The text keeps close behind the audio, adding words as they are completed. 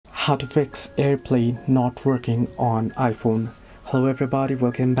How to fix AirPlay not working on iPhone. Hello everybody,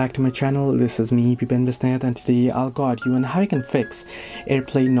 welcome back to my channel. This is me, Reconnect, and today I'll guide you on how you can fix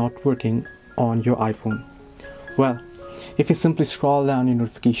AirPlay not working on your iPhone. Well, if you simply scroll down your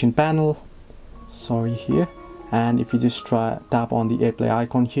notification panel, here, and if you just tap on the AirPlay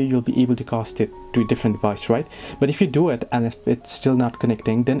icon here, you'll be able to cast it to a different device, right? But if you do it and if it's still not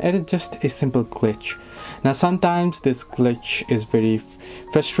connecting, then it is just a simple glitch. Now sometimes this glitch is very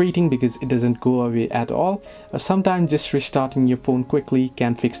frustrating because it doesn't go away at all. Sometimes just restarting your phone quickly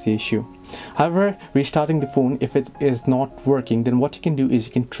can fix the issue. However, restarting the phone, if it is not working, then what you can do is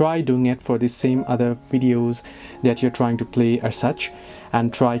you can try doing it for the same other videos that you're trying to play or such,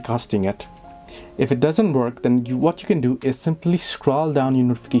 and try casting it. If it doesn't work, then what you can do is simply scroll down your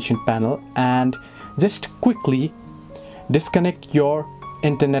notification panel and just quickly disconnect your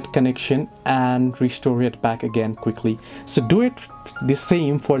internet connection and restore it back again quickly. So do it the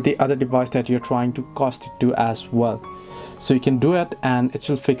same for the other device that you're trying to cast it to as well. So you can do it and it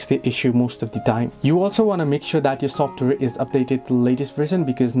will fix the issue most of the time. You also want to make sure that your software is updated to the latest version,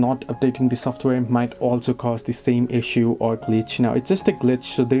 because not updating the software might also cause the same issue or glitch. Now it's just a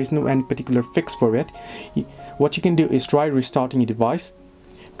glitch, so there is no any particular fix for it. What you can do is try restarting your device,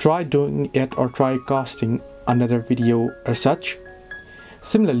 try doing it or try casting another video or such.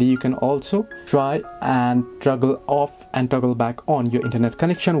 Similarly, you can also try and toggle off and toggle back on your internet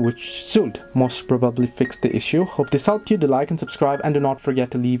connection, which should most probably fix the issue. Hope this helped you. Do like and subscribe, and do not forget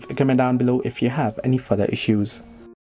to leave a comment down below if you have any further issues.